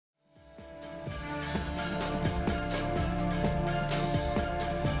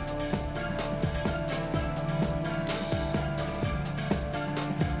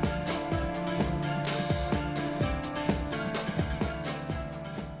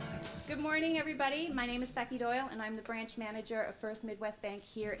morning, everybody. My name is Becky Doyle, and I'm the branch manager of First Midwest Bank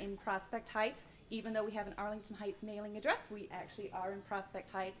here in Prospect Heights. Even though we have an Arlington Heights mailing address, we actually are in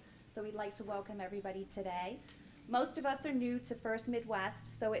Prospect Heights, so we'd like to welcome everybody today. Most of us are new to First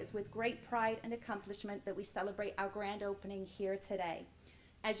Midwest, so it's with great pride and accomplishment that we celebrate our grand opening here today.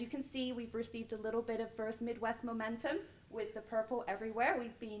 As you can see, we've received a little bit of First Midwest momentum with the purple everywhere.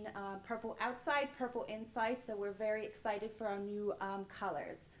 We've been purple outside, purple inside, so we're very excited for our new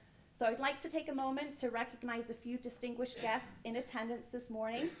colors. So I'd like to take a moment to recognize a few distinguished guests in attendance this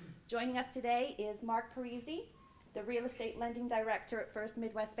morning. Joining us today is Mark Parisi, the Real Estate Lending Director at First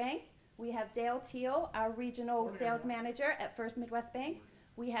Midwest Bank. We have Dale Teal, our Regional Sales Manager at First Midwest Bank.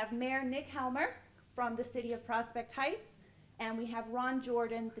 We have Mayor Nick Helmer from the City of Prospect Heights. And we have Ron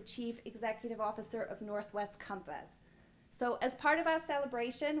Jordan, the Chief Executive Officer of Northwest Compass. So as part of our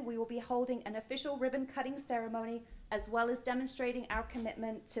celebration, we will be holding an official ribbon cutting ceremony as well as demonstrating our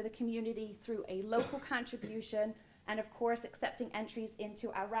commitment to the community through a local contribution and of course accepting entries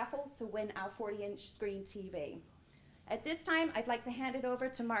into our raffle to win our 40-inch screen TV. At this time, I'd like to hand it over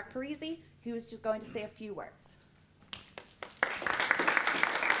to Mark Parisi, who is just going to say a few words.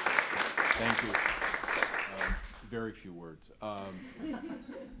 Thank you. Very few words.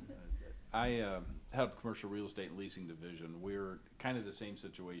 I head up Commercial Real Estate and Leasing Division. We're kind of the same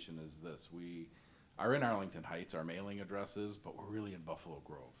situation as this. We are in Arlington Heights, our mailing address is, but we're really in Buffalo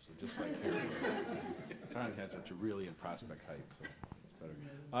Grove. So just like here, trying to catch what you're really in Prospect Heights. So it's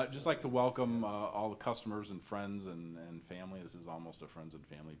better. Just like to welcome all the customers and friends and family. This is almost a friends and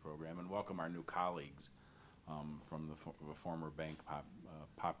family program, and welcome our new colleagues from the former bank,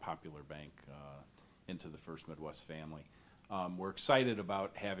 Popular Bank, into the First Midwest family. We're excited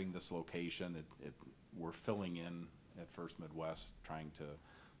about having this location. We're filling in at First Midwest, trying to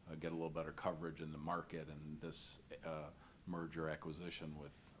get a little better coverage in the market, and this merger acquisition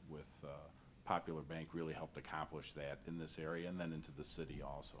with Popular Bank really helped accomplish that in this area and then into the city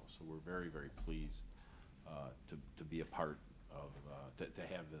also. So we're very, very pleased to be a part of, to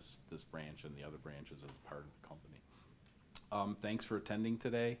have this branch and the other branches as a part of the company. Thanks for attending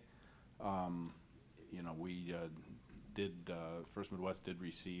today. You know, we First Midwest did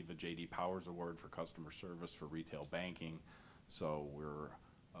receive a J.D. Powers Award for customer service for retail banking, so we're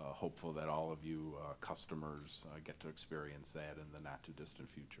hopeful that all of you customers get to experience that in the not too distant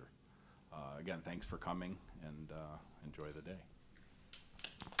future. Again, thanks for coming, and enjoy the day.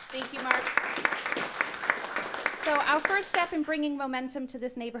 Thank you, Mark. So our first step in bringing momentum to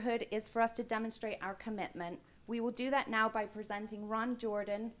this neighborhood is for us to demonstrate our commitment. We will do that now by presenting Ron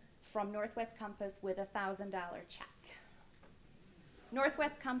Jordan from Northwest Compass with a $1,000 check.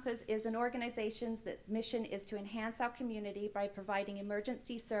 Northwest Compass is an organization's mission is to enhance our community by providing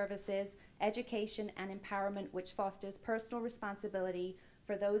emergency services, education, and empowerment which fosters personal responsibility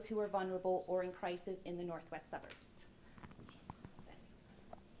for those who are vulnerable or in crisis in the Northwest suburbs.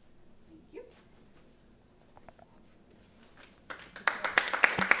 Thank you.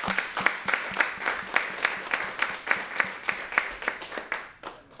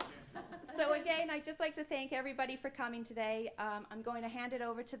 So again, I'd just like to thank everybody for coming today. I'm going to hand it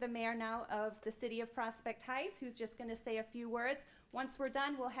over to the mayor now of the City of Prospect Heights, who's just going to say a few words. Once we're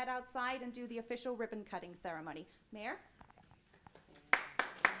done, we'll head outside and do the official ribbon cutting ceremony. Mayor?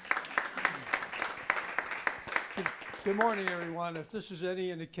 Good morning, everyone. If this is any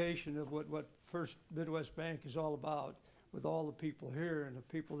indication of what First Midwest Bank is all about, with all the people here and the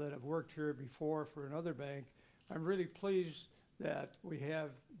people that have worked here before for another bank, I'm really pleased that we have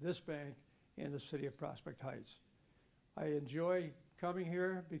this bank in the City of Prospect Heights. I enjoy coming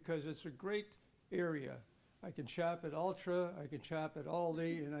here because it's a great area. I can shop at Ultra, I can shop at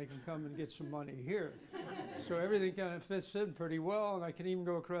Aldi, and I can come and get some money here. So everything kind of fits in pretty well, and I can even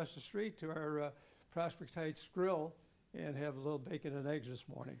go across the street to our Prospect Heights Grill and have a little bacon and eggs this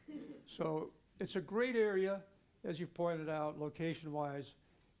morning. So it's a great area, as you've pointed out, location-wise.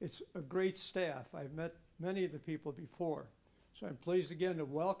 It's a great staff. I've met many of the people before. So I'm pleased again to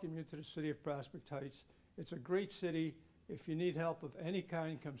welcome you to the City of Prospect Heights. It's a great city. If you need help of any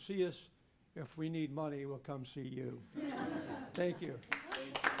kind, come see us. If we need money, we'll come see you. Thank you.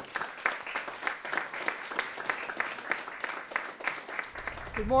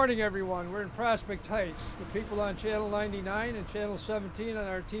 Good morning, everyone. We're in Prospect Heights. The people on Channel 99 and Channel 17 on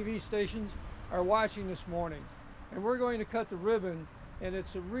our TV stations are watching this morning. And we're going to cut the ribbon, and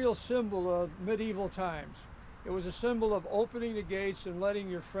it's a real symbol of medieval times. It was a symbol of opening the gates and letting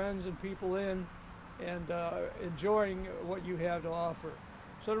your friends and people in and enjoying what you have to offer.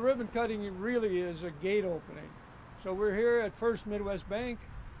 So the ribbon cutting really is a gate opening. So we're here at First Midwest Bank.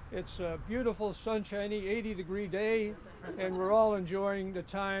 It's a beautiful, sunshiny, 80-degree day, and we're all enjoying the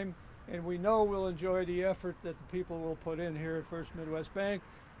time and we know we'll enjoy the effort that the people will put in here at First Midwest Bank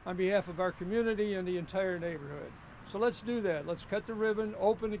on behalf of our community and the entire neighborhood. So let's do that. Let's cut the ribbon,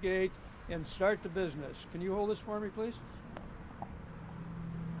 open the gate, and start the business. Can you hold this for me, please?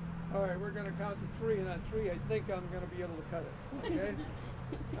 All right, we're going to count to 3, and on 3, I think I'm going to be able to cut it. Okay?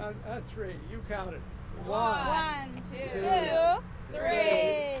 on 3, you count it. 1, 2, 3.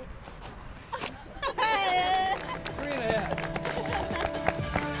 3.5.